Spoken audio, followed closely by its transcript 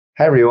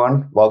Hi,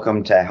 everyone.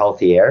 Welcome to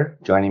Healthy Air.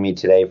 Joining me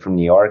today from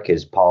New York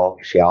is Paul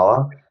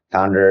Scialla,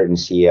 founder and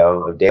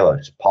CEO of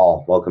Delos.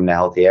 Paul, welcome to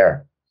Healthy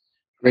Air.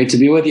 Great to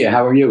be with you.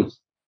 How are you?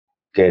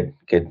 Good,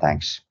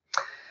 thanks.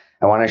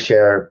 I want to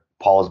share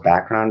Paul's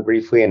background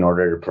briefly in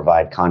order to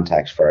provide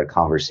context for our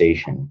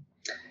conversation.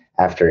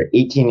 After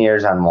 18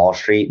 years on Wall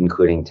Street,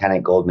 including 10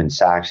 at Goldman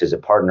Sachs as a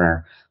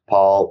partner,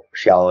 Paul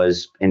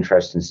Scialla's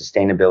interest in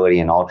sustainability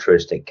and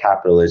altruistic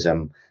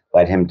capitalism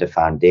led him to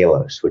found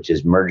Delos, which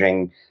is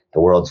merging the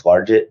world's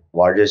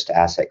largest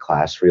asset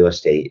class, real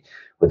estate,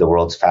 with the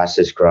world's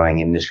fastest growing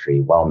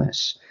industry,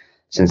 wellness.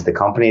 Since the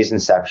company's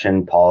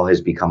inception, Paul has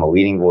become a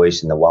leading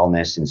voice in the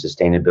wellness and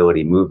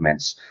sustainability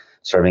movements,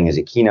 serving as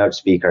a keynote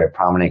speaker at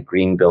prominent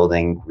green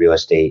building, real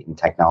estate, and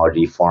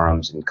technology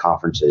forums and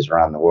conferences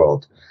around the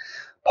world.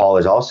 Paul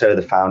is also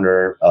the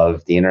founder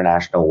of the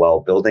International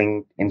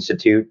Well-Building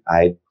Institute,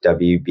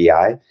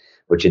 IWBI,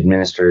 which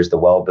administers the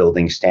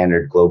well-building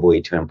standard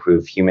globally to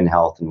improve human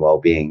health and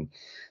well-being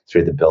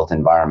through the built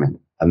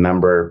environment, a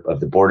member of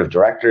the board of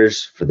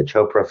directors for the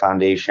Chopra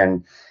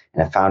Foundation,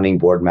 and a founding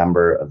board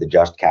member of the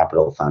Just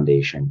Capital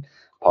Foundation.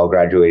 Paul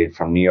graduated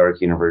from New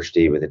York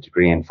University with a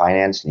degree in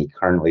finance, and he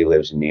currently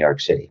lives in New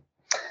York City.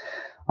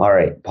 All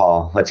right,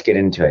 Paul, let's get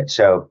into it.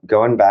 So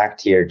going back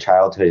to your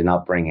childhood and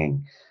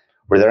upbringing,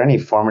 were there any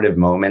formative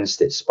moments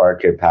that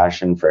sparked your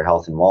passion for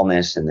health and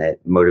wellness and that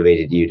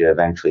motivated you to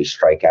eventually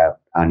strike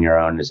out on your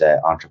own as an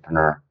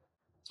entrepreneur?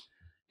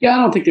 Yeah, I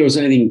don't think there was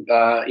anything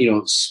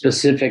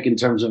specific in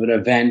terms of an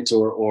event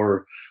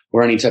or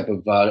any type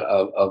of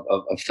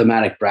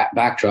thematic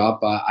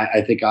backdrop.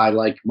 I think I,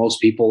 like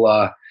most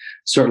people,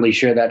 certainly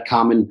share that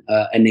common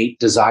innate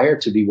desire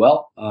to be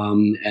well.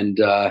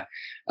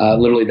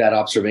 Literally that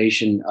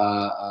observation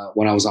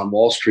when I was on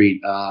Wall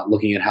Street,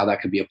 looking at how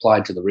that could be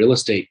applied to the real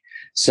estate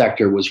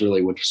sector was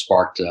really what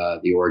sparked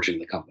the origin of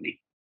the company.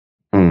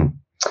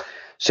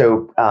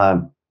 So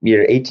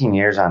you're 18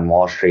 years on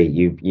Wall Street.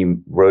 You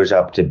rose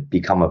up to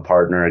become a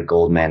partner at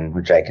Goldman,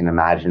 which I can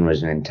imagine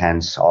was an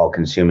intense,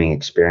 all-consuming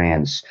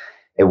experience.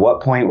 At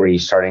what point were you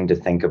starting to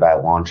think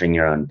about launching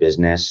your own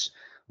business?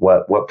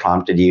 What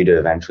prompted you to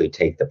eventually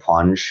take the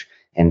plunge?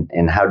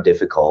 And how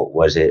difficult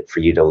was it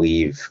for you to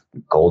leave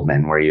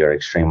Goldman, where you're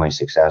extremely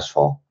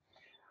successful?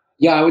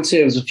 Yeah, I would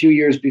say it was a few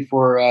years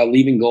before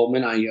leaving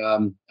Goldman.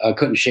 I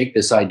couldn't shake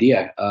this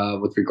idea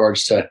with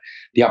regards to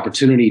the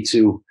opportunity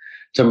to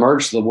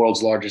merge the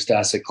world's largest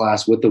asset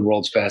class with the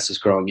world's fastest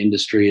growing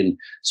industry, and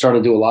started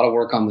to do a lot of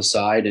work on the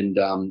side. And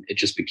it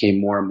just became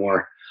more and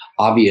more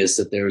obvious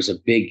that there was a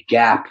big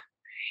gap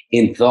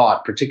in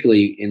thought,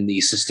 particularly in the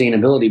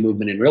sustainability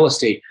movement in real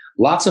estate.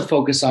 Lots of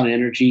focus on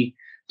energy,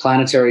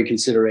 planetary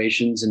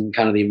considerations, and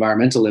kind of the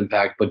environmental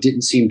impact, but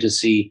didn't seem to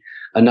see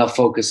enough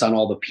focus on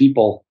all the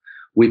people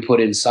we put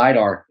inside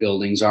our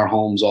buildings, our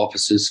homes,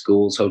 offices,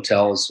 schools,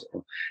 hotels.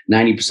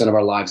 90% of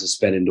our lives is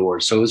spent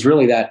indoors. So it was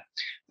really that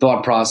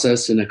thought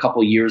process and a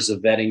couple of years of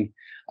vetting,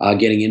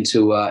 getting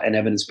into an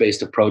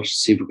evidence-based approach to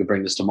see if we could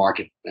bring this to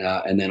market,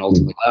 and then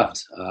ultimately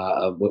left.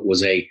 What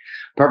was a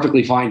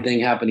perfectly fine thing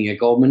happening at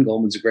Goldman.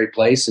 Goldman's a great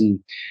place, and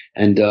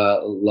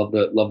love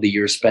the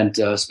years spent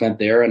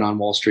there and on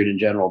Wall Street in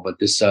general. But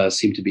this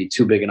seemed to be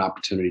too big an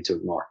opportunity to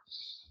ignore.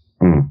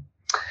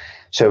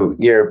 So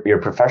your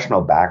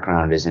professional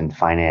background is in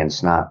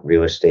finance, not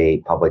real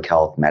estate, public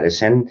health,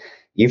 medicine.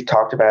 You've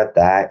talked about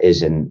that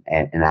as an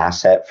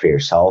asset for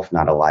yourself,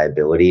 not a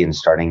liability, in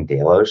starting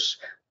Delos.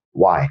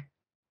 Why?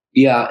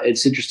 Yeah,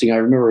 it's interesting. I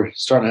remember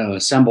starting to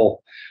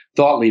assemble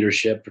thought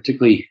leadership,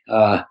 particularly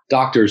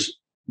doctors,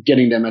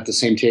 getting them at the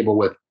same table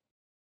with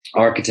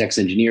architects,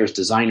 engineers,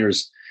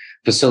 designers,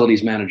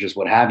 facilities managers,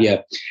 what have you.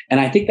 And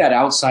I think that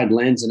outside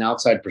lens and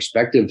outside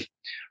perspective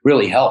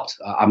really helped.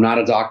 I'm not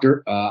a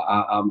doctor.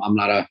 I'm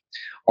not a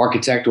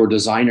architect or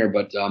designer,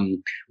 but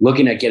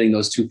looking at getting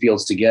those two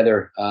fields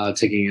together,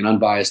 taking an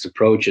unbiased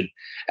approach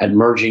at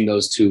merging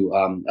those two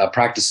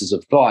practices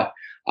of thought,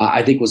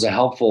 I think was a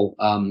helpful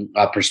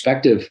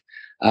perspective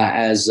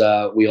as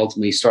we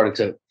ultimately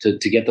started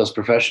to get those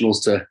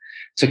professionals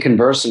to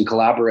converse and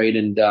collaborate,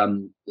 and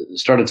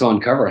started to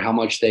uncover how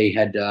much they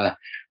had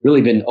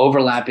really been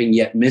overlapping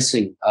yet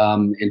missing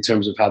in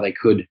terms of how they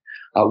could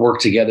work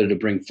together to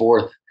bring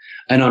forth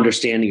an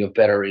understanding of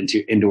better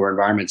indoor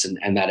environments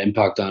and that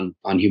impact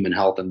on human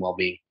health and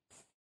well-being.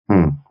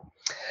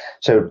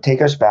 So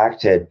take us back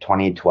to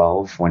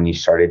 2012 when you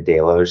started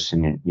Delos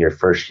in your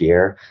first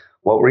year.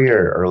 What were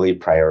your early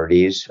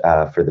priorities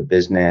for the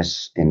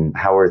business, and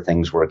how were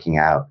things working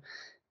out?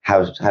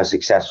 How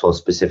successful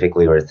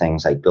specifically were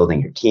things like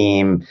building your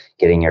team,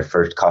 getting your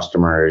first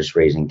customers,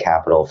 raising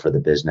capital for the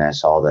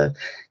business, all the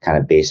kind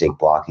of basic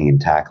blocking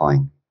and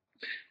tackling?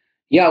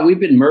 Yeah, we've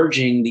been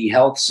merging the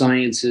health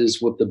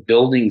sciences with the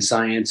building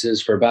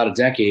sciences for about a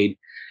decade.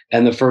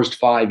 And the first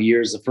 5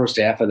 years, the first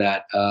half of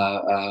that,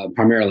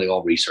 primarily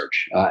all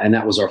research. And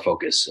that was our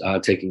focus,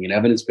 taking an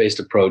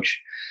evidence-based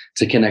approach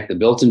to connect the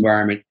built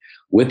environment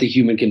with the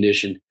human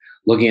condition,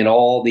 looking at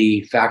all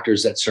the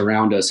factors that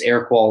surround us: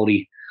 air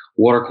quality,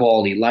 water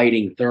quality,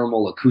 lighting,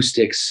 thermal,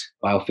 acoustics,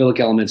 biophilic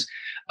elements,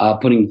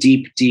 putting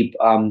deep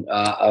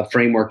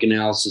framework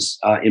analysis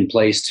in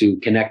place to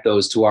connect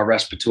those to our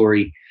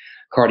respiratory,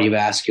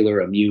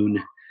 cardiovascular,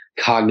 immune,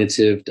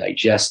 cognitive,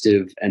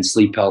 digestive, and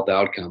sleep health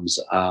outcomes.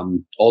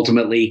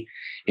 Ultimately,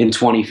 in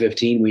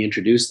 2015, we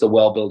introduced the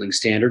well-building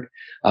standard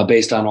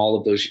based on all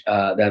of those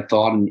that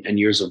thought and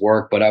years of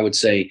work. But I would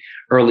say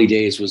early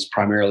days was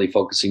primarily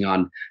focusing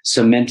on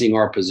cementing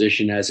our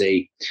position as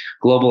a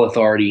global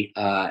authority,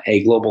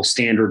 a global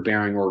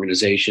standard-bearing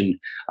organization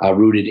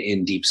rooted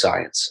in deep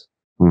science.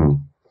 Hmm.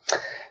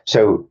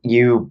 So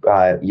you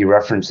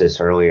referenced this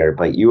earlier,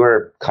 but you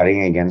were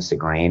cutting against the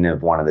grain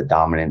of one of the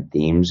dominant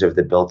themes of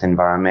the built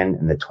environment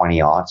in the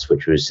 20-aughts,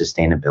 which was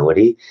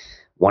sustainability.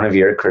 One of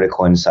your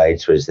critical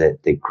insights was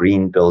that the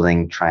green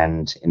building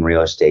trend in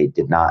real estate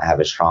did not have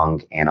a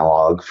strong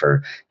analog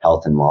for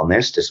health and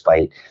wellness,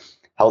 despite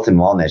health and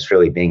wellness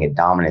really being a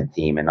dominant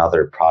theme in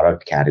other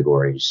product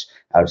categories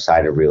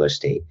outside of real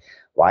estate.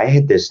 Why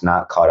had this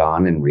not caught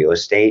on in real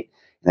estate?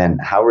 And then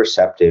how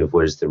receptive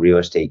was the real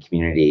estate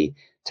community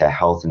to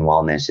health and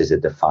wellness as a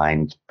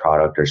defined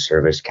product or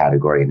service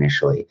category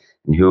initially?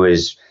 And who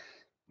is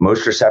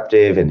most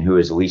receptive and who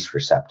is least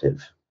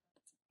receptive?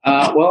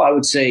 Well, I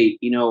would say,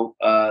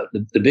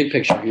 the big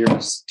picture here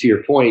is, to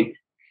your point,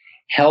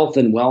 health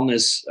and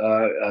wellness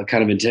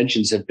kind of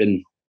intentions have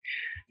been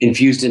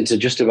infused into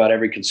just about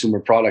every consumer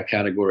product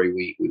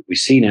category we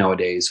see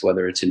nowadays,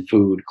 whether it's in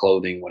food,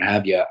 clothing, what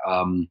have you.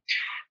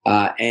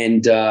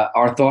 And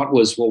our thought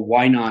was, well,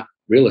 why not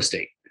real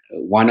estate?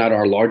 Why not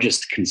our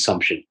largest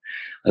consumption?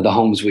 The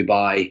homes we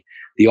buy,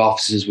 the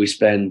offices we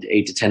spend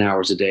 8 to 10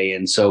 hours a day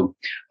in. So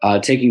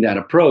taking that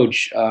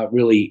approach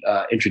really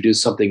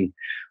introduced something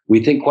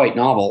we think quite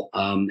novel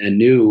and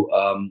new.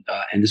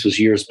 And this was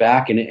years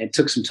back, and it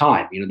took some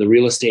time. The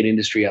real estate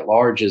industry at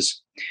large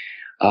is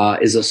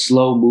a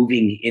slow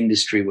moving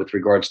industry with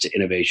regards to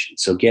innovation.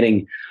 So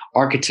getting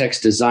architects,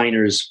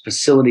 designers,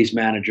 facilities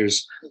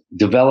managers,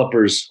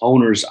 developers,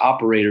 owners,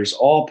 operators,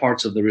 all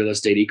parts of the real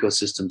estate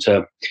ecosystem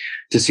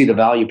to see the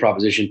value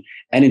proposition.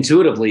 And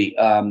intuitively,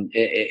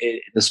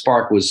 the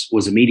spark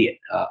was immediate.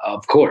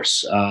 Of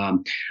course,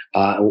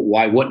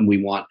 why wouldn't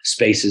we want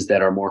spaces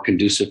that are more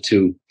conducive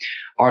to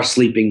our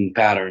sleeping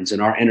patterns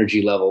and our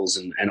energy levels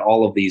and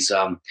all of these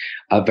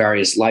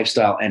various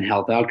lifestyle and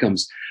health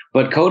outcomes?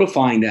 But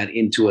codifying that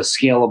into a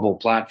scalable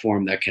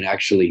platform that can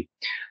actually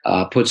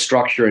put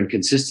structure and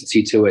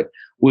consistency to it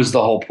was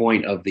the whole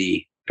point of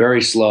the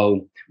very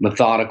slow,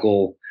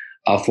 methodical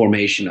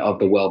formation of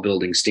the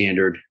well-building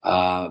standard,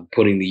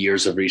 putting the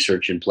years of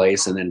research in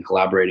place and then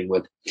collaborating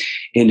with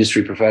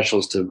industry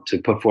professionals to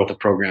put forth a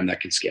program that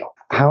can scale.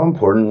 How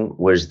important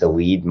was the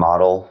LEED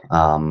model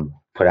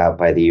put out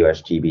by the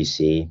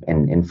USGBC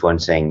in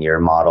influencing your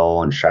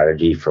model and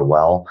strategy for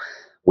well?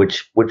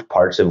 Which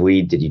parts of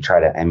LEED did you try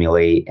to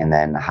emulate, and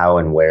then how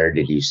and where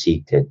did you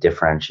seek to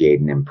differentiate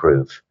and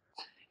improve?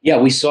 Yeah,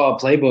 we saw a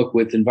playbook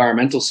with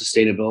environmental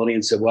sustainability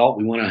and said, well,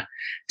 we want to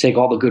take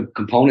all the good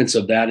components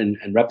of that and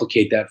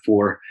replicate that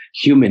for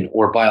human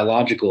or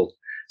biological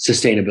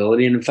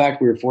sustainability. And in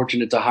fact, we were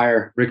fortunate to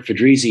hire Rick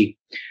Fedrizzi,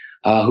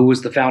 who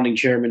was the founding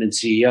chairman and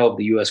CEO of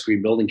the U.S.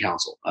 Green Building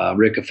Council.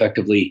 Rick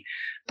effectively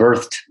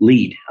birthed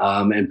LEED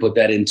and put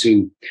that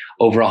into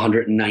over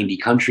 190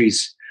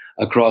 countries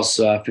across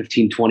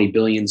 20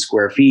 billion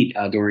square feet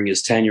during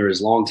his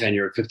long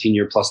tenure,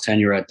 15-year plus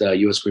tenure at the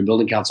U.S. Green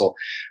Building Council.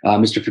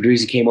 Mr.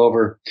 Fedrizzi came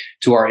over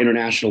to our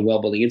International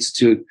Wellbuilding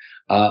Institute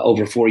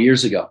over 4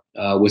 years ago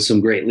with some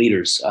great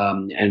leaders,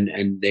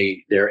 and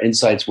their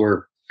insights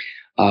were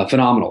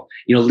phenomenal.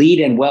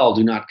 LEED and well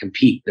do not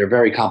compete; they're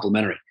very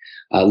complementary.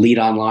 LEED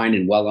Online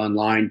and Well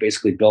Online,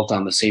 basically built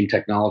on the same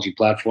technology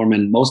platform,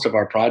 and most of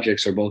our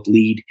projects are both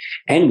LEED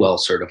and Well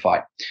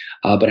certified.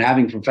 But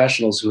having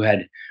professionals who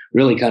had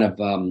really kind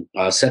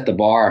of set the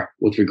bar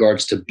with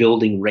regards to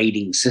building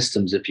rating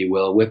systems, if you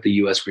will, with the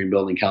U.S. Green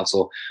Building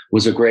Council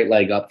was a great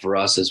leg up for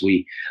us as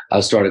we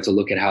started to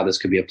look at how this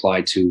could be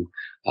applied to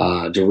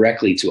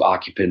directly to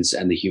occupants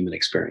and the human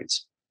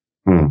experience.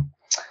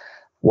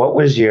 What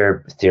was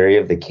your theory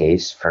of the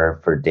case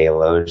for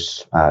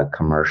Delos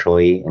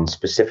commercially, and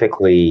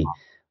specifically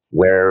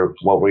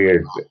what were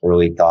your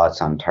early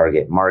thoughts on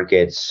target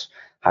markets?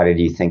 How did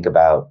you think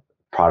about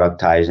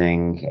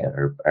productizing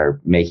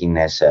or making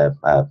this a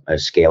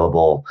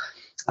scalable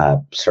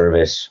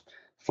service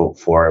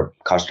for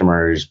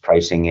customers,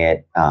 pricing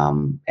it,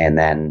 and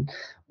then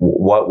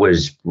what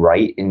was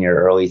right in your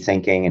early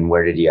thinking, and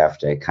where did you have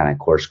to kind of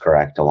course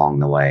correct along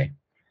the way?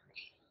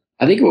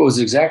 I think what was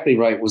exactly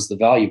right was the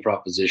value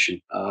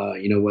proposition.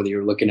 Whether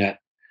you're looking at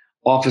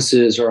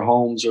offices or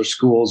homes or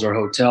schools or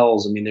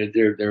hotels, I mean,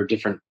 there are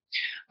different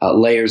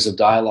layers of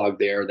dialogue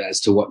there as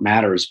to what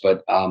matters.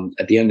 But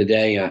at the end of the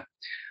day,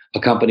 a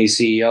company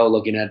CEO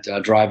looking at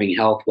driving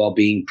health,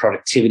 well-being,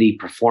 productivity,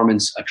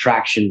 performance,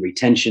 attraction,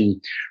 retention,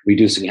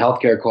 reducing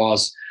healthcare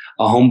costs.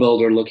 A home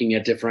builder looking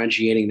at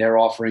differentiating their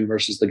offering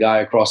versus the guy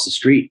across the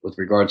street with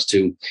regards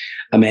to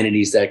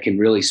amenities that can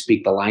really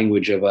speak the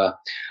language of a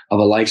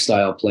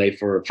lifestyle play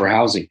for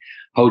housing.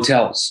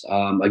 hotels,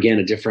 again,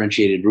 a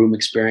differentiated room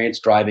experience,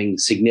 driving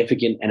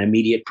significant and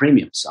immediate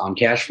premiums on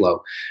cash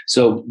flow.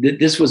 So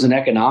this was an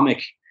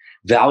economic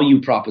value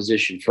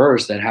proposition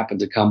first that happened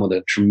to come with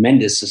a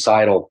tremendous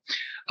societal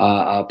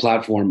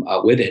platform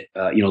with it.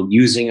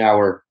 Using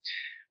our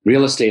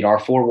real estate, our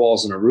four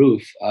walls and a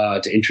roof,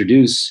 to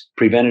introduce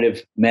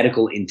preventative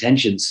medical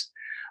intentions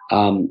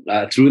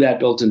through that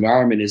built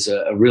environment is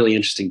a really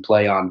interesting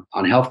play on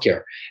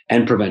healthcare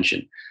and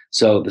prevention.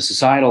 So the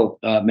societal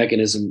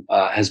mechanism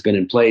has been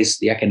in place.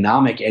 The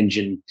economic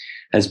engine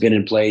has been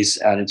in place,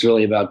 and it's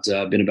really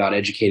been about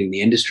educating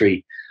the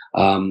industry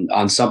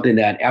on something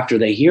that, after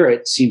they hear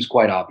it, seems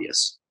quite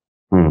obvious.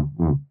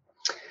 Mm-hmm.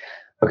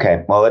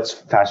 Okay, well, let's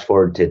fast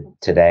forward to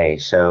today.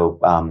 So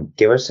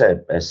give us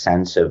a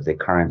sense of the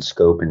current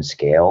scope and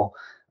scale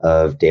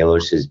of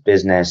Delos's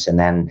business, and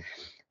then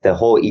the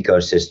whole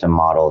ecosystem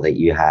model that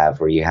you have,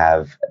 where you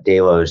have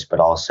Delos, but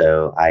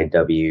also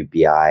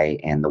IWBI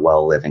and the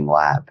Well Living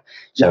Lab.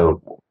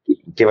 So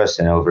give us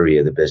an overview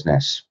of the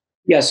business.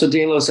 Yeah, so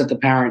Delos, at the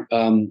parent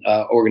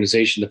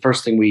organization, the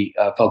first thing we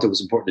felt it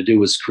was important to do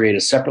was create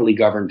a separately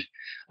governed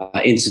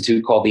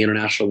institute called the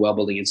International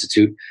Wellbeing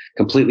Institute,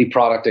 completely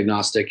product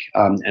agnostic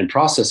and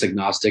process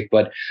agnostic,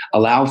 but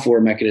allow for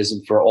a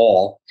mechanism for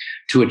all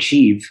to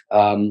achieve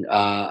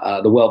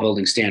the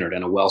well-building standard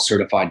and a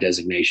well-certified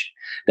designation.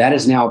 That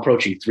is now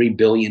approaching 3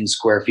 billion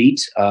square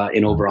feet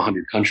in over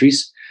 100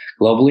 countries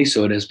globally.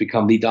 So it has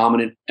become the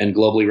dominant and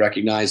globally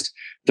recognized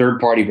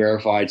third-party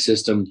verified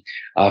system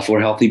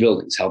for healthy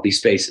buildings, healthy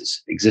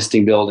spaces,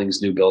 existing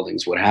buildings, new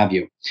buildings, what have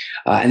you.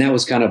 And that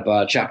was kind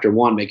of chapter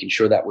one, making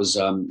sure that was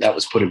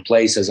put in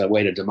place as a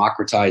way to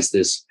democratize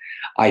this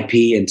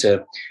IP and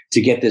to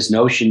get this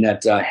notion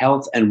that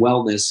health and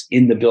wellness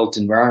in the built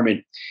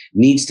environment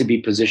needs to be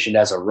positioned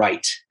as a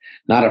right,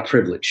 not a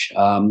privilege.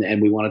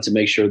 And we wanted to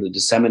make sure to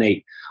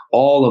disseminate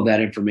all of that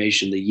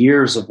information, the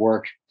years of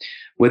work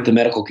with the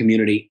medical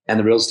community and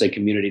the real estate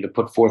community to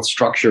put forth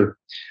structure,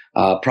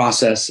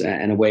 process,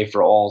 and a way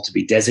for all to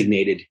be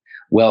designated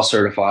well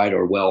certified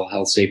or well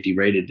health safety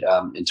rated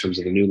in terms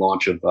of the new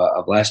launch of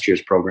last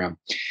year's program.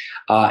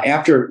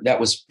 After that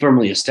was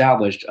firmly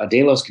established,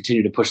 Delos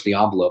continued to push the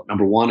envelope.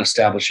 Number one,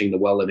 establishing the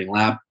Well Living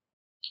Lab,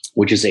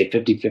 which is a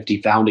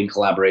 50-50 founding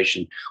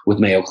collaboration with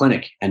Mayo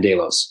Clinic and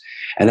Delos.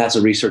 And that's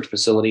a research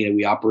facility that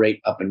we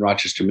operate up in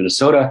Rochester,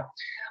 Minnesota.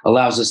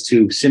 Allows us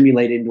to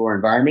simulate indoor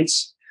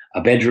environments,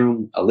 a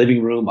bedroom, a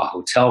living room, a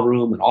hotel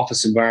room, an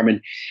office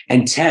environment,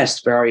 and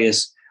test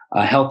various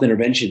health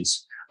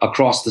interventions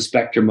across the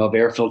spectrum of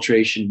air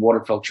filtration,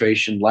 water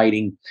filtration,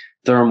 lighting,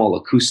 thermal,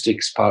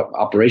 acoustics,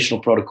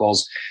 operational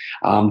protocols,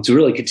 to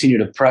really continue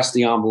to press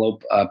the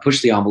envelope,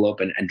 push the envelope,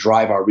 and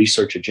drive our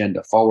research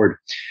agenda forward,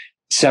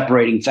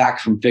 separating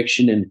fact from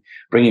fiction and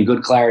bringing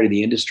good clarity to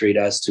the industry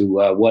as to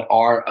what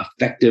are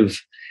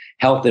effective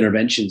health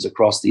interventions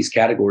across these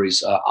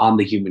categories on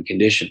the human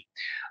condition.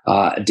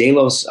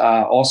 Delos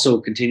also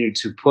continued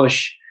to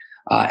push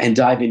and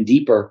dive in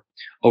deeper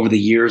over the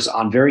years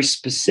on very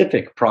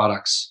specific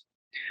products,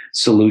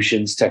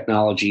 solutions,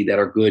 technology that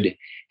are good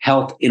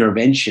health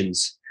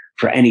interventions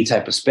for any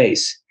type of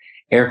space: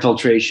 air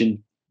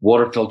filtration,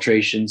 water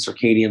filtration,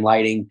 circadian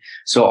lighting.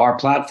 So our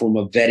platform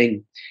of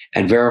vetting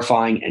and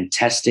verifying and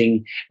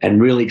testing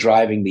and really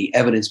driving the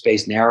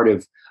evidence-based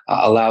narrative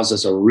allows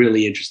us a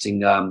really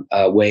interesting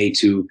way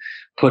to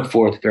put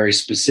forth very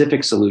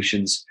specific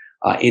solutions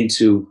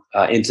into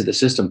the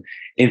system.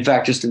 In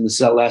fact, just in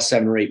the last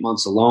 7 or 8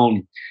 months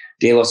alone,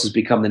 Delos has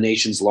become the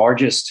nation's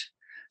largest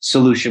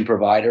solution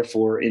provider,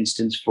 for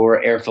instance,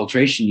 for air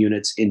filtration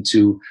units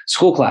into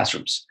school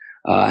classrooms,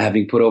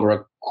 having put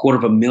over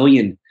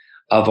 250,000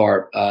 of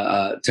our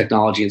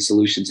technology and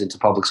solutions into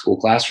public school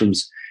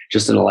classrooms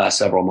just in the last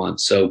several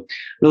months. So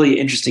really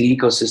interesting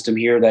ecosystem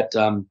here that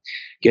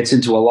gets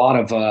into a lot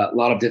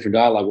of different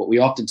dialogue. What we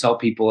often tell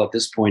people at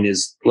this point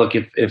is, look,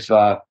 if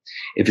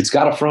it's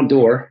got a front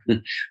door,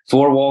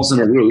 4 walls and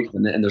a roof,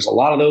 and there's a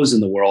lot of those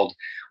in the world,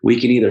 we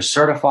can either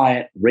certify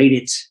it, rate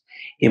it,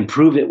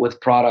 improve it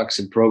with products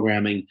and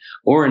programming,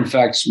 or in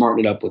fact,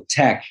 smarten it up with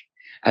tech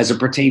as it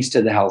pertains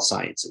to the health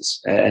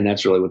sciences. And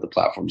that's really what the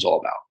platform's all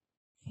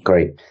about.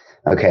 Great.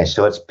 Okay,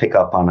 so let's pick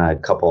up on a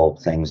couple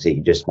of things that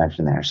you just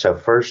mentioned there. So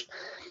first,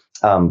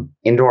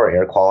 indoor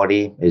air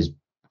quality is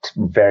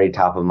very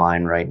top of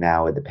mind right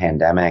now with the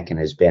pandemic and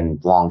has been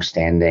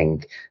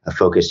longstanding a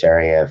focus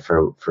area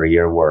for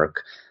your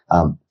work.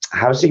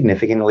 How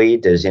significantly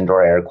does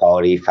indoor air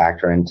quality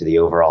factor into the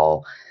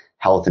overall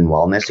health and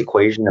wellness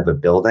equation of a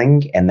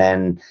building? And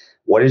then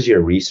what is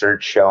your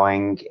research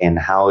showing, and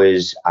how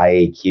is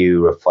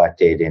IAQ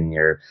reflected in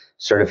your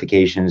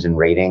certifications and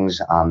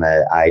ratings on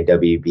the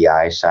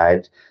IWBI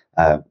side,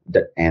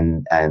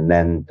 and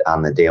then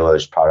on the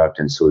Delos product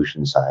and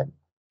solution side?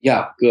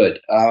 Yeah,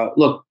 good.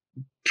 Look,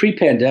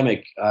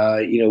 pre-pandemic,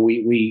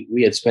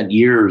 we had spent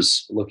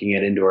years looking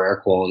at indoor air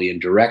quality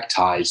and direct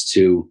ties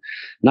to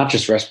not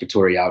just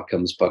respiratory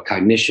outcomes, but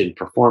cognition,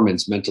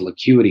 performance, mental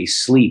acuity,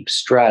 sleep,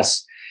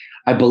 stress.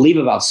 I believe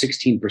about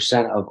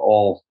 16% of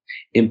all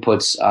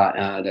inputs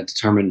that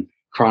determine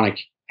chronic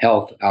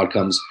health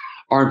outcomes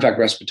are in fact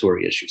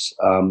respiratory issues.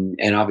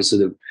 And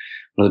obviously,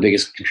 one of the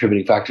biggest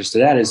contributing factors to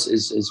that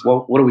is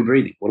what are we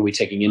breathing? What are we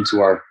taking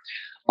into our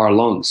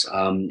lungs?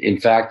 In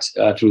fact,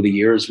 through the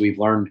years, we've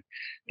learned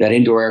that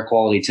indoor air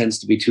quality tends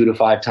to be 2 to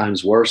 5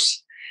 times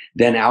worse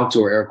than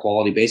outdoor air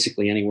quality,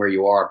 basically anywhere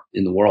you are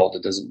in the world.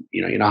 It doesn't,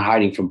 you're not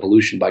hiding from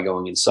pollution by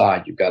going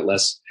inside. You've got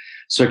less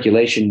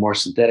circulation, more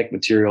synthetic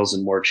materials,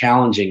 and more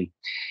challenging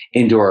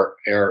indoor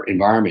air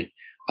environment.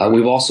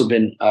 We've also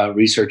been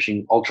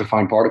researching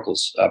ultrafine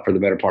particles for the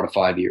better part of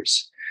 5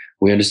 years.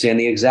 We understand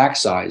the exact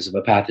size of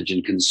a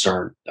pathogen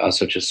concern,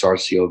 such as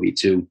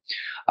SARS-CoV-2,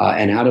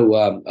 and how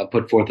to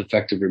put forth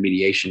effective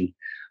remediation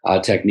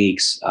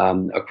techniques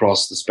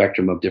across the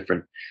spectrum of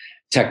different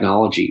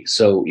technology.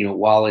 So,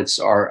 while it's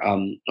our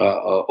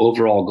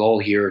overall goal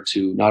here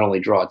to not only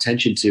draw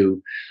attention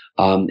to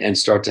and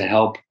start to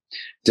help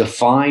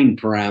define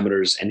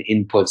parameters and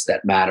inputs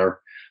that matter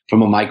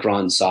from a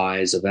micron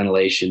size, of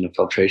ventilation, of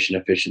filtration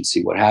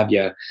efficiency, what have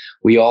you,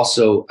 we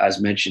also,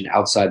 as mentioned,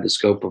 outside the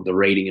scope of the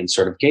rating and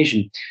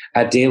certification,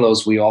 at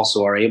Delos, we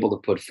also are able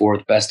to put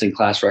forth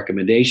best-in-class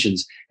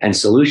recommendations and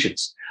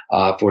solutions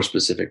for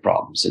specific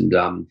problems, and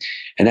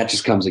that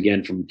just comes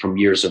again from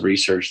years of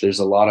research. There's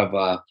a lot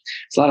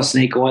of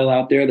snake oil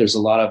out there. There's a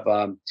lot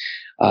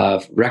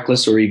of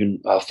reckless or even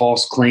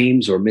false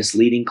claims or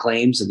misleading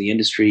claims, and the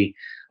industry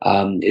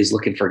is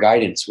looking for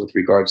guidance with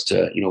regards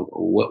to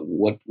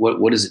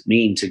what does it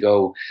mean to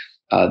go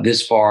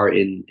this far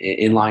in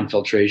inline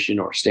filtration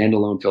or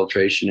standalone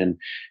filtration,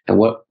 and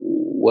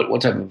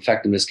what type of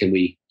effectiveness can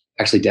we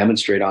actually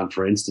demonstrate on,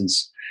 for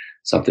instance,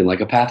 something like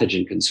a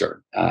pathogen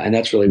concern. And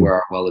that's really where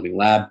our Well Living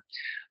Lab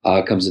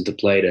comes into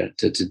play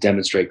to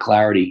demonstrate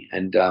clarity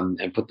and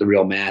put the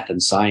real math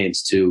and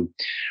science to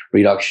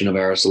reduction of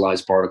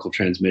aerosolized particle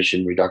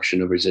transmission,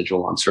 reduction of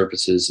residual on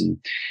surfaces,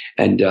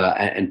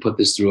 and put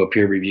this through a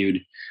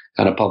peer-reviewed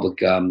kind of public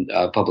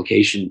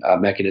publication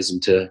mechanism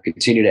to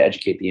continue to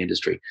educate the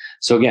industry.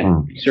 So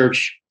again,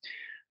 research,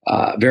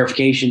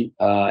 verification,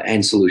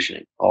 and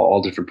solutioning,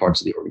 all different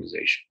parts of the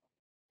organization.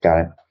 Got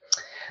it.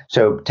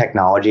 So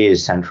technology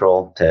is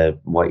central to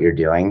what you're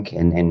doing,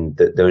 and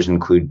those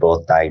include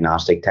both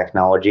diagnostic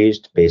technologies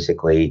to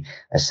basically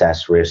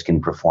assess risk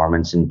and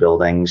performance in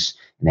buildings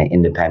in an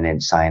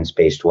independent,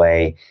 science-based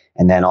way,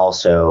 and then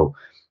also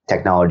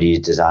technologies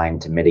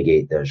designed to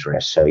mitigate those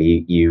risks. So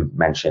you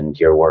mentioned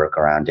your work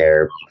around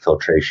air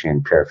filtration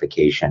and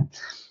purification.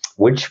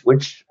 Which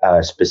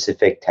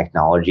specific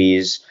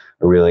technologies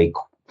are really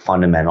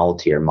fundamental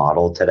to your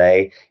model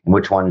today, and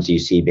which ones do you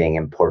see being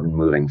important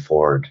moving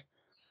forward?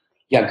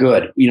 Yeah,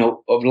 good.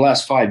 Over the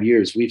last 5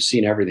 years, we've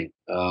seen everything,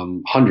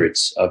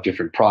 hundreds of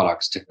different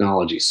products,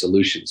 technologies,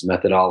 solutions,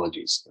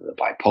 methodologies, the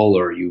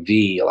bipolar,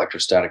 UV,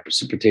 electrostatic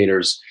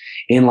precipitators,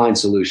 inline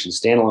solutions,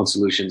 standalone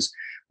solutions.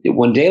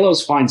 When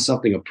Delos finds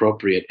something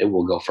appropriate, it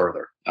will go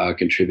further,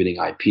 contributing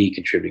IP,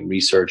 contributing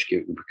research,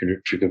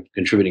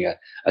 contributing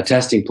a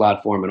testing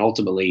platform, and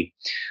ultimately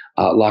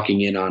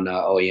locking in on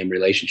OEM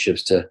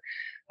relationships to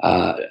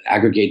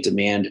aggregate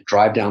demand,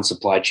 drive down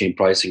supply chain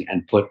pricing,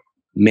 and put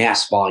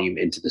mass volume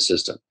into the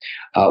system.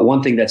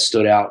 One thing that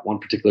stood out, one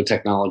particular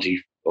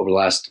technology over the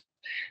last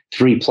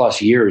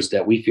 3+ years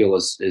that we feel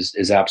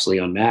is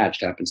absolutely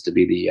unmatched, happens to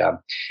be the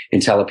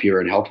IntelliPure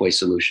and Healthway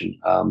solution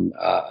from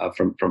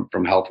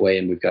Healthway,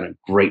 and we've got a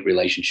great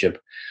relationship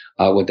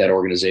with that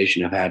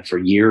organization. I've had for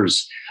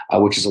years,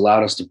 which has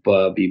allowed us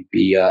to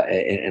be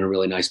in a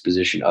really nice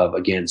position of,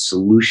 again,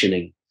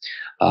 solutioning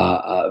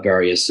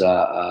various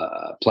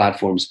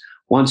platforms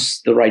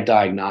once the right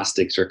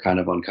diagnostics are kind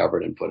of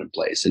uncovered and put in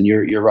place. And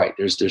you're right.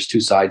 There's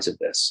two sides of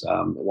this.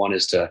 One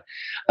is to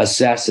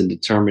assess and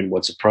determine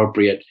what's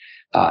appropriate,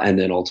 and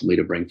then ultimately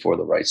to bring forth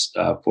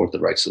the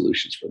right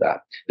solutions for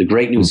that. The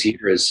great news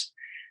here is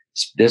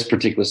this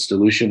particular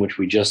solution, which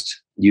we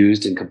just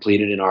used and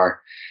completed in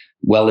our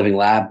Well Living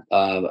Lab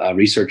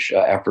research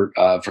effort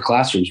for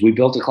classrooms. We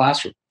built a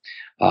classroom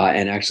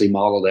and actually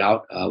modeled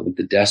out with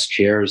the desk,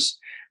 chairs,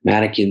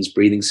 mannequins,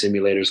 breathing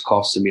simulators,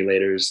 cough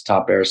simulators,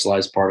 top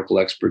aerosolized particle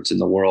experts in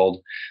the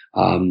world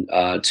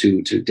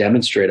to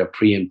demonstrate a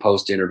pre and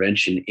post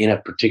intervention in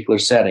a particular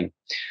setting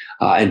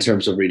in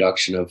terms of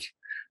reduction of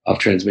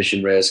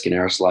transmission risk and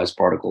aerosolized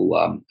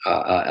particle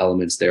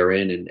elements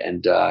therein.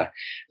 And the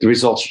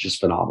results are just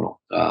phenomenal.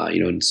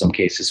 In some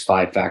cases,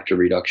 5-factor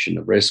reduction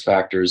of risk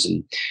factors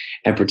and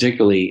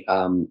particularly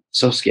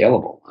so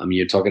scalable. I mean,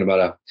 you're talking about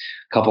a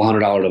couple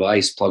 $100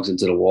 device plugs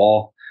into the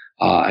wall.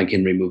 I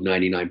can remove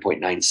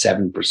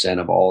 99.97%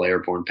 of all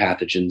airborne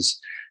pathogens,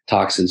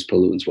 toxins,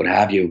 pollutants, what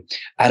have you,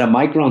 at a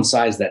micron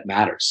size that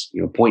matters,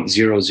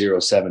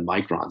 0.007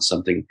 microns,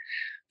 something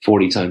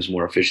 40 times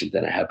more efficient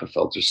than a HEPA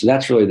filter. So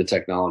that's really the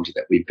technology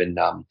that we've been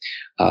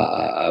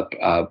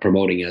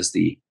promoting as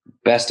the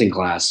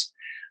best-in-class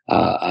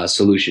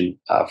solution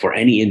for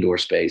any indoor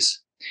space,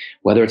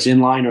 whether it's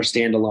inline or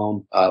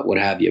standalone, what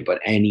have you, but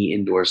any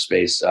indoor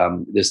space,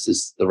 this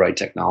is the right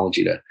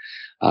technology to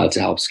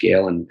help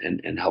scale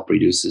and help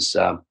reduce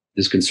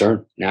this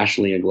concern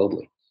nationally and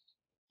globally.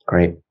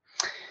 Great.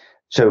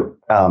 So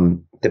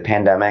the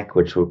pandemic,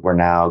 which we're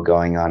now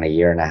going on a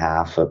year and a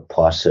half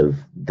plus of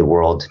the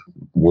world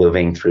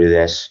living through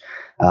this,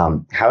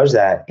 how has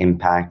that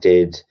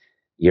impacted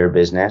your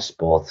business?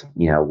 Both,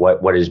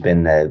 what has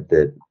been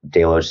the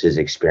Delos's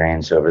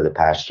experience over the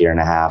past year and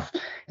a half,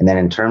 and then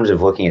in terms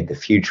of looking at the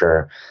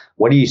future,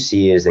 what do you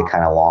see as the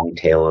kind of long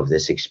tail of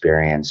this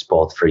experience,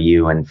 both for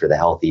you and for the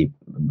healthy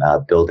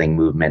building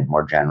movement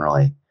more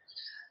generally?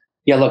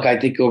 Yeah, look, I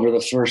think over the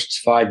first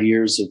 5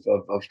 years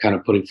of kind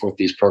of putting forth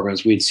these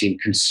programs, we'd seen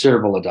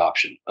considerable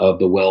adoption of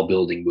the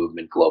well-building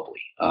movement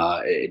globally.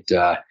 It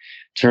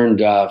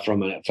turned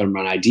from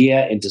an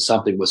idea into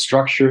something with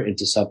structure,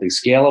 into something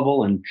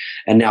scalable,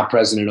 and now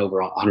present in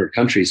over 100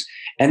 countries.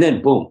 And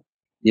then, boom,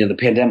 the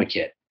pandemic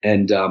hit.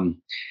 And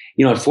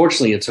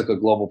unfortunately, it took a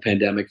global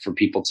pandemic for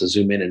people to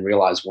zoom in and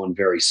realize one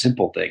very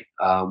simple thing,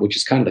 which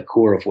is kind of the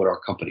core of what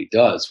our company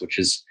does, which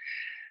is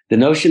the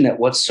notion that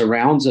what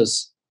surrounds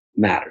us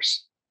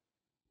matters.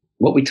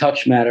 What we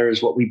touch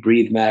matters, what we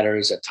breathe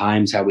matters, at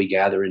times how we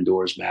gather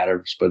indoors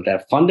matters, but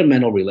that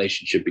fundamental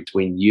relationship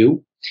between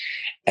you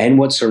and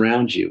what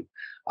surrounds you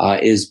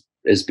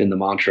has been the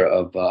mantra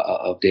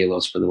of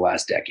Delos for the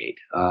last decade,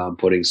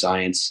 putting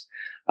science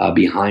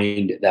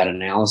behind that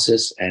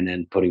analysis and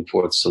then putting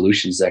forth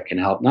solutions that can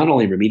help not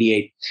only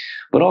remediate,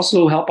 but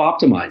also help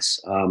optimize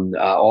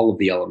all of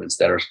the elements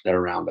that are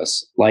around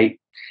us: light,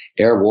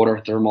 air, water,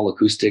 thermal,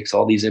 acoustics,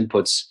 all these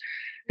inputs.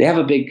 They have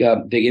a big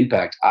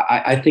impact.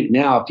 I think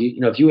now,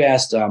 if you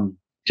asked,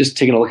 just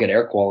taking a look at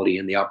air quality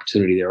and the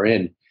opportunity they're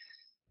in,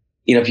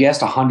 if you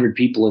asked 100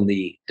 people in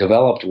the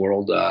developed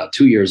world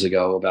 2 years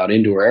ago about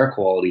indoor air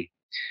quality,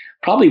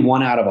 probably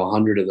 1 out of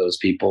 100 of those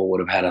people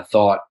would have had a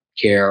thought,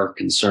 care,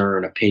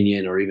 concern,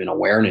 opinion, or even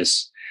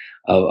awareness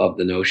of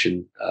the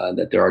notion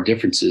that there are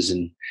differences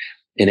in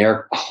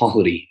air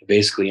quality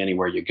basically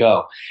anywhere you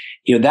go.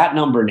 That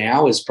number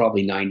now is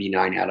probably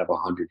 99 out of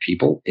 100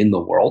 people in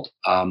the world.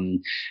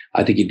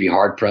 I think you'd be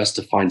hard pressed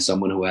to find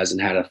someone who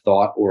hasn't had a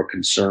thought or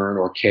concern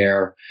or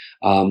care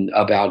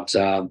about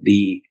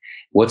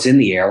what's in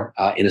the air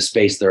in a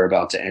space they're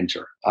about to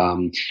enter.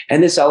 And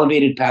this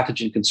elevated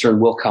pathogen concern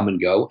will come and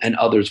go, and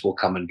others will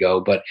come and go.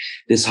 But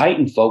this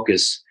heightened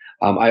focus,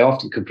 I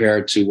often compare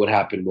it to what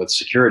happened with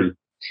security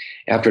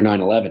after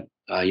 9/11.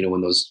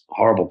 When those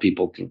horrible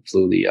people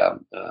flew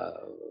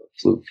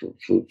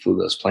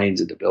those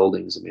planes into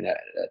buildings. I mean,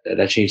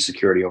 that changed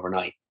security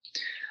overnight.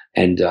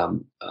 And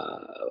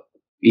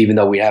even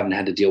though we haven't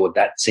had to deal with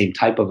that same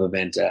type of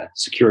event,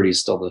 security is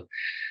still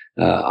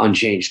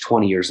unchanged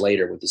 20 years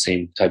later with the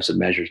same types of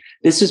measures.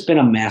 This has been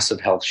a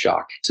massive health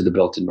shock to the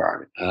built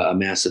environment, a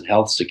massive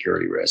health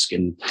security risk,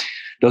 and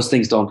those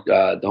things don't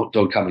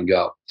come and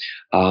go.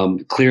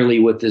 Clearly,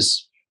 with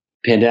this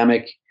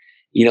pandemic,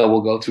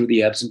 we'll go through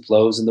the ebbs and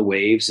flows and the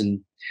waves.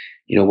 And,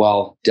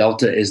 while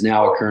Delta is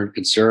now a current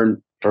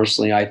concern,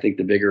 personally, I think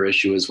the bigger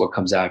issue is what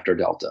comes after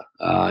Delta.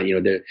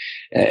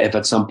 If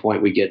at some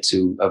point we get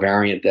to a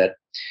variant that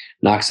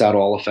knocks out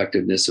all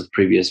effectiveness of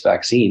previous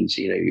vaccines,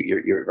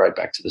 you're right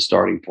back to the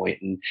starting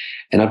point. And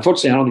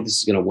unfortunately, I don't think this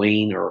is going to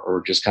wane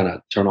or just kind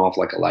of turn off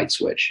like a light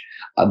switch.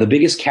 The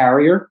biggest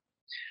carrier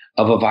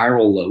of a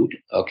viral load,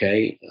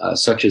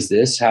 such as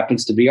this,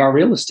 happens to be our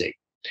real estate,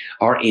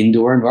 our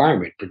indoor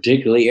environment,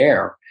 particularly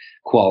air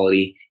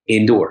quality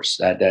indoors.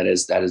 That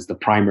is the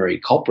primary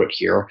culprit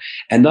here.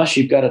 And thus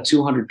you've got a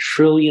 $200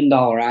 trillion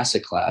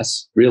asset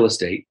class, real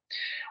estate,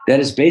 that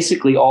is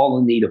basically all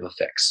in need of a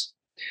fix.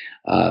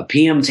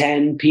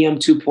 PM10,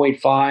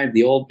 PM2.5,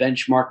 the old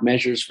benchmark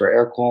measures for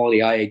air quality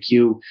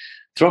IAQ,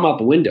 throw them out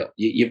the window.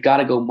 You've got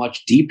to go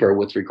much deeper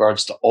with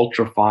regards to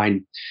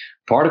ultrafine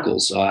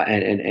particles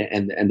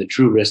and the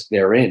true risk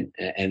therein.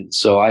 And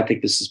so I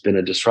think this has been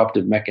a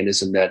disruptive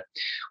mechanism that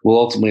will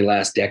ultimately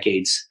last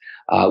decades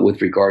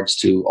with regards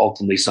to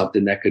ultimately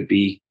something that could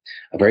be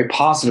a very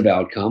positive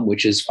outcome,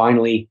 which is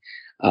finally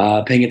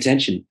paying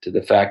attention to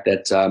the fact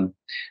that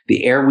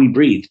the air we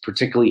breathe,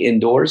 particularly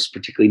indoors,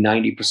 particularly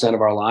 90%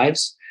 of our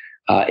lives,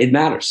 it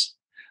matters.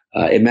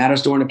 It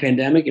matters during a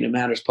pandemic, and it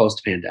matters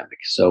post-pandemic.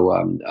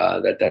 So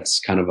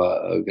that's kind of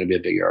going to be a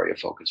big area of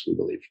focus, we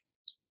believe.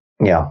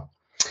 Yeah.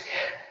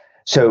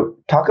 So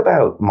talk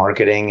about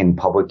marketing and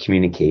public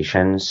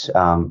communications.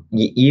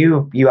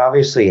 You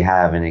obviously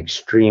have an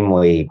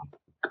extremely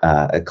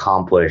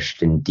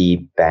accomplished and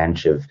deep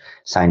bench of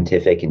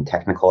scientific and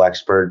technical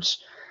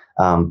experts,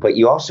 but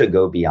you also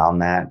go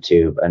beyond that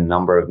to a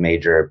number of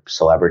major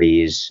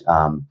celebrities.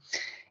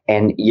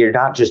 And you're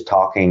not just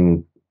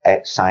talking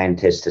at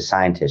scientist to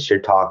scientist, you're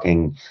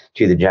talking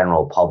to the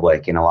general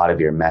public in a lot of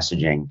your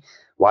messaging.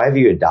 Why have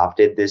you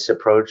adopted this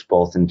approach,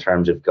 both in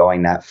terms of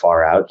going that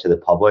far out to the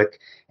public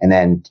and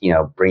then,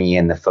 bringing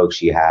in the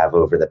folks you have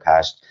over the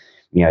past,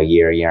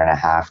 year and a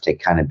half to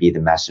kind of be the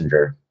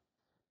messenger?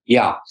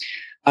 Yeah.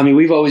 I mean,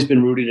 we've always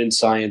been rooted in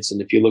science. And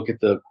if you look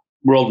at the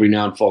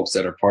world-renowned folks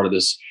that are part of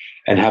this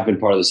and have been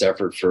part of this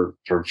effort for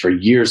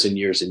years and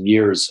years and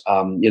years,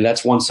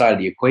 that's one side of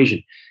the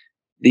equation.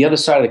 The other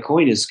side of the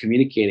coin is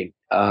communicating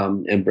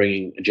and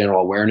bringing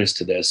general awareness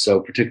to this. So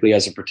particularly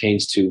as it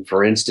pertains to,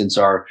 for instance,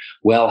 our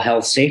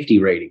health safety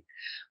rating.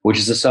 which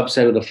is a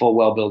subset of the full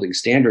well-building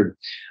standard.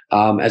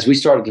 As we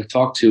started to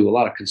talk to a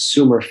lot of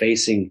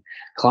consumer-facing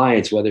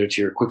clients, whether it's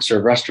your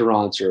quick-serve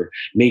restaurants or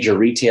major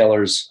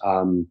retailers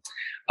and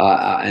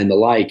the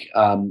like,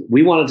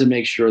 we wanted to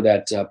make sure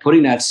that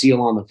putting that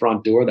seal on the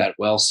front door, that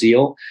well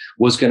seal,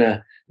 was going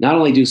to not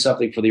only do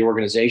something for the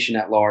organization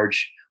at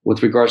large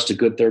with regards to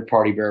good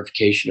third-party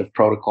verification of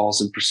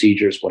protocols and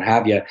procedures, what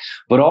have you,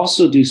 but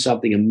also do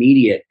something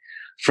immediate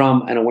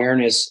from an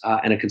awareness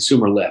and a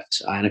consumer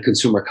lift and a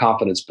consumer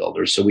confidence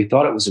builder. So we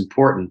thought it was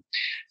important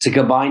to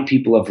combine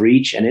people of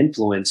reach and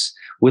influence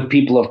with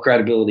people of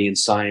credibility in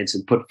science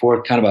and put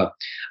forth kind of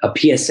a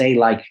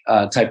PSA-like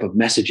type of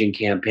messaging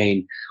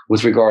campaign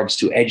with regards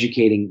to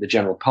educating the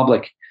general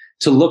public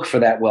to look for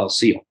that well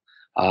seal.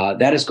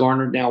 That has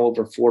garnered now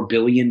over 4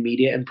 billion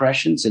media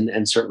impressions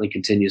and certainly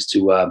continues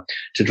to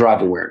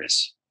drive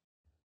awareness.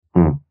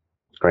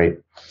 Great.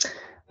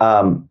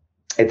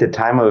 At the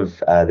time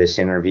of this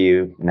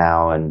interview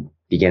now and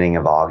beginning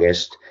of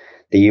August,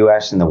 the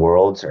U.S. and the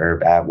world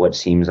are at what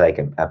seems like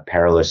a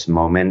perilous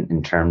moment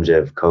in terms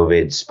of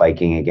COVID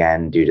spiking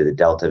again due to the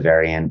Delta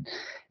variant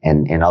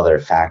and other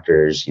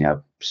factors,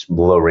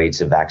 low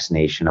rates of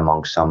vaccination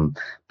among some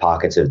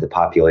pockets of the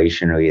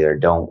population who either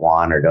don't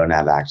want or don't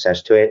have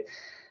access to it.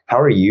 How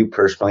are you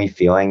personally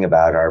feeling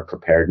about our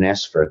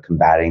preparedness for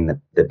combating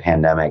the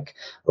pandemic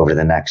over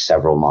the next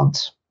several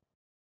months?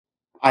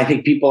 I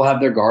think people have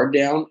their guard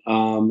down.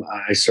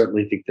 I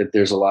certainly think that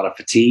there's a lot of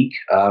fatigue,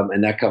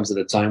 and that comes at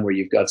a time where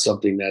you've got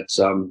something that's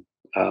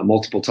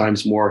multiple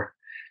times more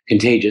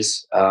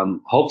contagious,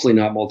 hopefully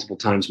not multiple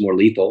times more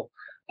lethal.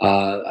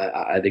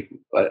 I think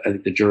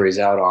the jury's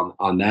out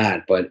on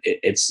that, but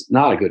it's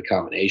not a good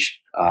combination.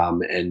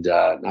 And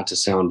not to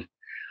sound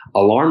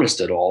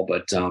alarmist at all,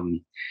 but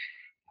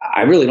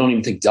I really don't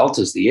even think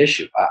Delta is the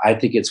issue. I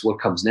think it's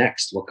what comes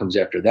next, what comes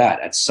after that.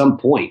 At some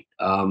point,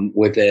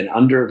 with an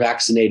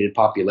under-vaccinated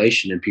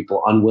population and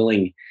people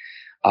unwilling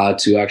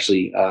to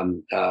actually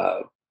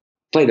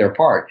play their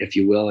part, if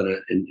you will,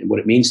 in what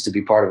it means to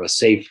be part of a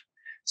safe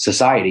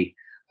society,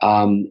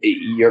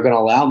 you're going to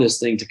allow this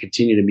thing to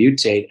continue to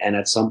mutate. And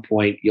at some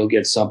point, you'll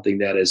get something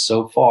that is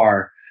so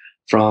far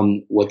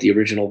from what the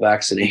original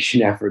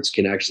vaccination efforts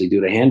can actually do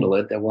to handle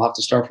it that we'll have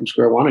to start from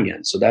square one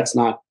again. So that's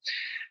not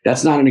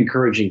an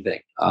encouraging thing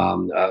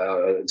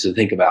to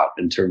think about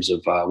in terms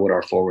of what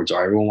our forwards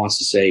are. Everyone wants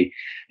to say,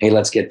 hey,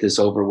 let's get this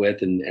over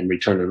with and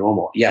return to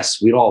normal.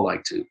 Yes, we'd all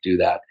like to do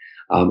that.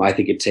 I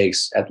think it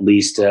takes at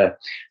least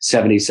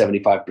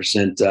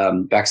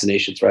 70-75%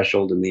 vaccination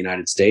threshold in the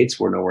United States.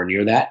 We're nowhere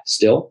near that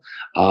still.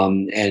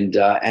 And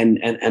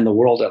the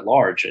world at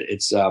large.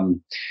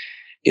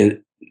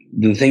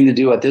 The thing to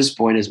do at this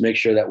point is make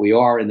sure that we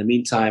are, in the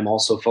meantime,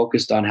 also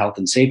focused on health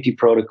and safety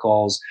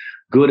protocols,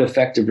 good,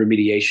 effective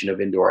remediation of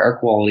indoor air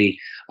quality,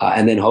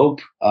 and then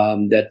hope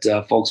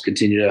that folks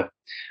continue to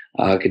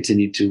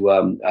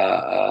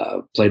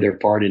play their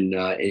part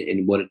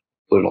in what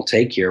it'll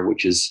take here,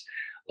 which is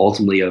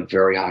ultimately a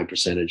very high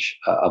percentage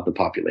of the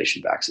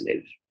population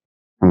vaccinated.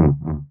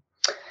 Mm-hmm.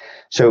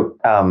 So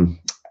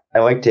I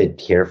like to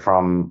hear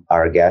from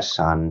our guests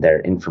on their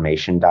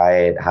information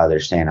diet, how they're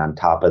staying on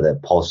top of the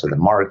pulse of the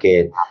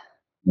market,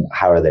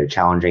 how are they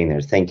challenging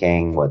their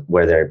thinking,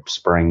 where they're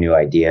spurring new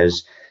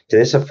ideas. To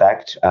this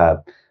effect,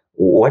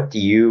 what do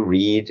you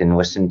read and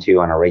listen to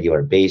on a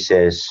regular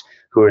basis?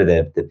 Who are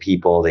the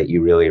people that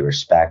you really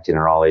respect and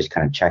are always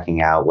kind of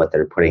checking out what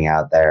they're putting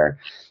out there?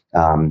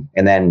 And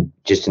then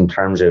just in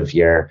terms of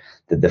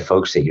the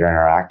folks that you're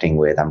interacting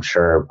with, I'm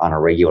sure on a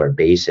regular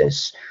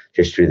basis,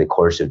 just through the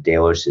course of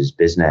Delos's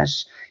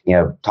business,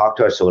 talk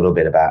to us a little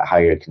bit about how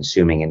you're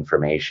consuming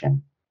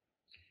information.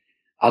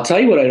 I'll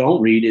tell you what I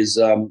don't read is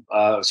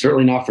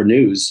certainly not for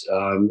news,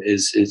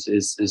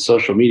 is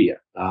social media.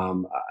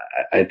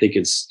 I think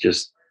it's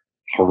just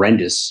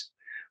horrendous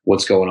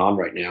what's going on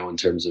right now in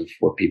terms of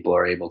what people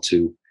are able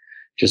to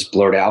just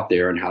blurt out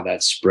there and how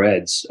that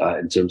spreads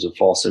in terms of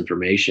false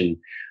information.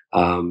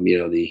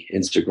 The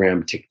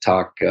Instagram,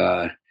 TikTok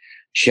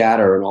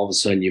chatter, and all of a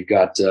sudden you've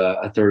got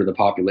a third of the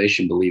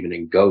population believing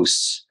in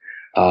ghosts,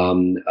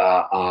 some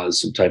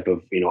type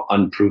of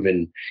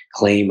unproven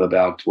claim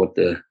about what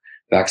the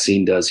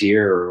vaccine does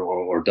here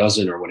or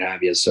doesn't or what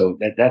have you. So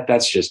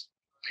that's just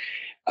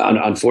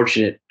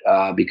unfortunate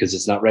because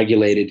it's not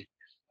regulated.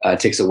 It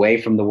takes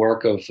away from the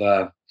work of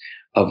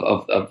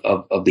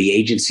the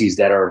agencies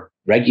that are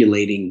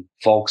regulating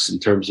folks in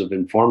terms of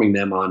informing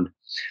them on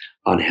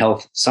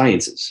health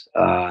sciences.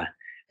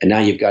 And now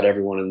you've got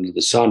everyone under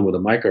the sun with a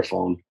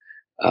microphone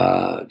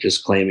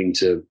just claiming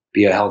to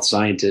be a health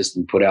scientist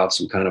and put out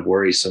some kind of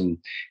worrisome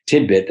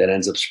tidbit that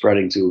ends up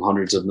spreading to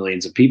hundreds of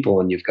millions of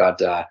people. And you've got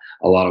a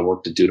lot of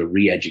work to do to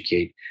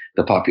re-educate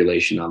the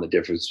population on the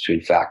difference between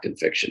fact and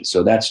fiction.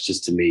 So that's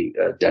just, to me,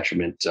 a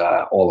detriment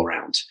all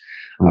around,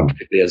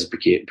 particularly as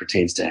it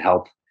pertains to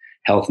health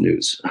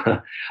news.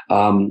 I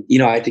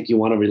think you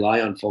want to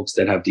rely on folks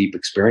that have deep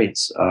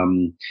experience.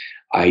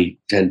 I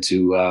tend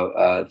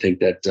to think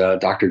that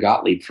Dr.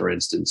 Gottlieb, for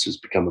instance, who's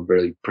become a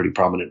pretty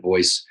prominent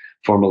voice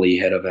formerly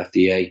head of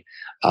FDA,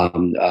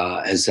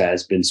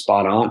 has been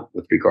spot on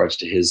with regards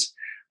to his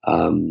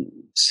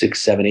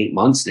 6, 7, 8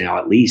 months now,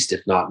 at least,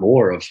 if not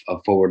more, of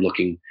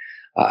forward-looking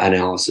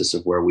analysis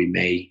of where we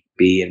may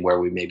be and where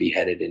we may be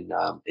headed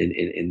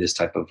in this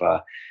type of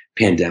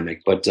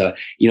pandemic. But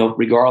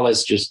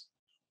regardless, just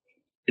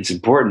it's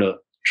important to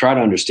try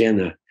to understand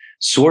the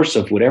source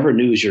of whatever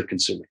news you're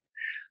consuming,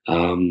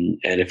 and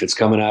if it's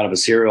coming out of a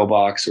cereal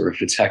box or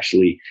if it's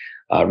actually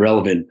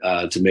relevant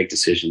to make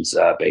decisions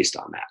based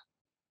on that.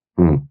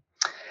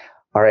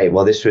 All right.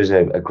 Well, this was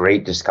a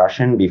great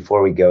discussion.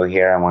 Before we go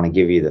here, I want to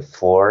give you the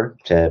floor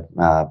to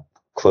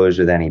close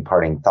with any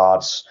parting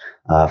thoughts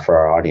for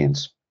our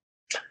audience.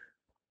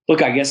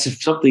 Look, I guess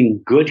if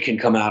something good can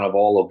come out of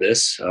all of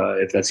this,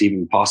 if that's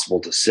even possible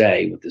to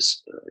say with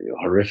this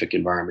horrific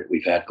environment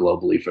we've had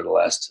globally for the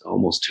last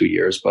almost 2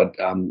 years, but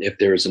if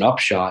there's an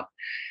upshot,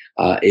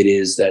 it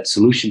is that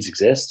solutions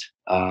exist.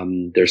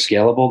 They're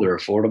scalable, they're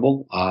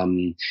affordable,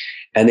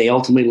 and they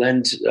ultimately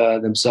lend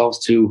themselves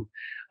to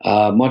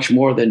much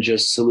more than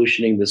just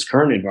solutioning this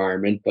current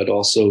environment, but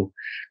also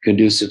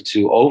conducive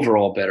to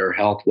overall better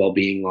health,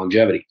 well-being,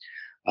 longevity.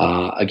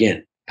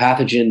 Again,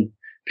 pathogen,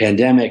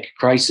 pandemic,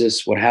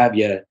 crisis, what have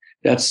you,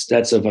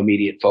 that's of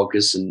immediate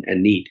focus and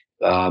need.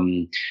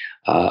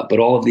 But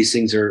all of these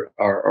things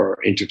are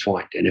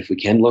intertwined. And if we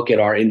can look at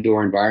our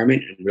indoor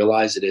environment and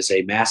realize it is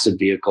a massive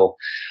vehicle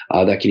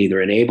that can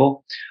either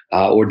enable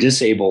or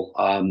disable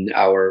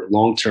our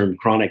long-term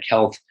chronic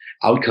health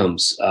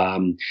outcomes,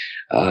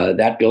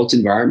 that built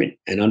environment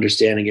and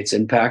understanding its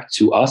impact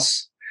to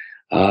us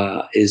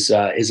is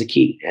a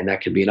key. And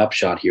that can be an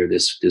upshot here,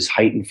 this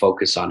heightened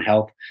focus on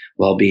health,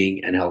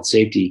 well-being, and health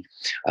safety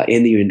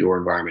in the indoor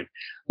environment.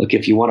 Look,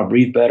 if you want to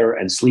breathe better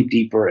and sleep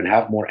deeper and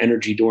have more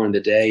energy during the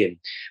day and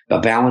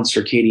a balanced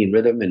circadian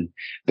rhythm and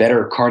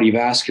better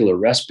cardiovascular,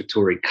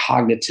 respiratory,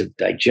 cognitive,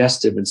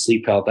 digestive, and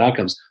sleep health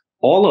outcomes,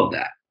 all of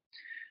that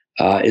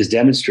is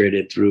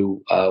demonstrated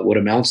through what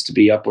amounts to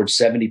be upwards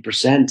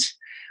 70%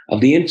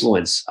 of the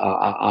influence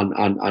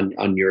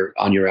on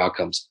your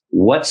outcomes.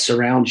 What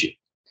surrounds you?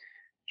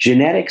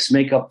 Genetics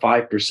make up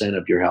 5%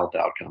 of your health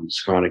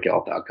outcomes, chronic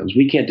health outcomes.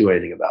 We can't do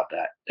anything about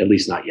that, at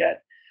least not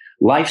yet.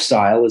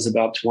 Lifestyle is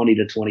about 20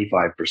 to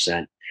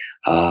 25%.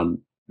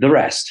 The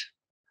rest,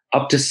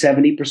 up to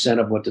 70%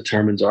 of what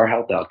determines our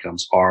health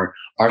outcomes are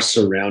our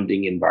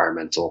surrounding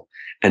environmental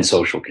and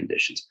social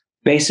conditions,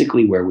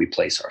 basically where we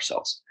place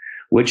ourselves,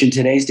 which in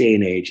today's day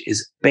and age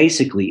is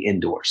basically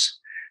indoors,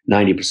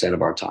 90%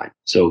 of our time.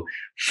 So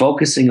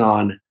focusing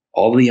on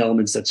all the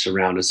elements that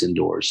surround us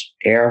indoors: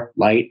 air,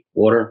 light,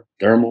 water,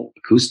 thermal,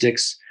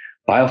 acoustics,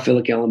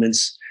 biophilic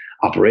elements,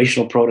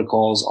 operational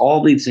protocols,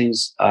 all these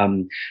things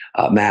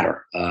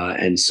matter.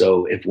 And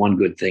so if one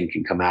good thing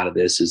can come out of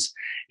this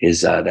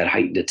is that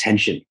heightened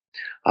attention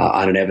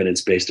on an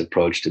evidence-based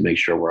approach to make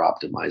sure we're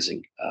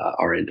optimizing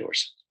our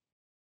indoors.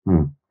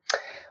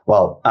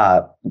 Well,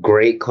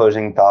 great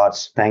closing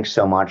thoughts. Thanks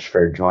so much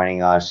for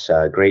joining us.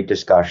 Great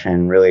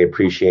discussion. Really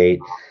appreciate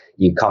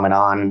you coming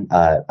on.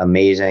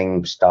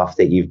 Amazing stuff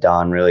that you've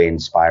done, really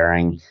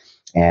inspiring.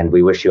 And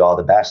we wish you all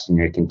the best in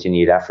your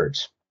continued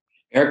efforts.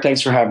 Eric,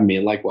 thanks for having me.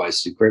 And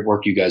likewise, great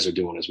work you guys are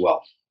doing as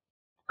well.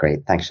 Great.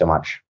 Thanks so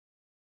much.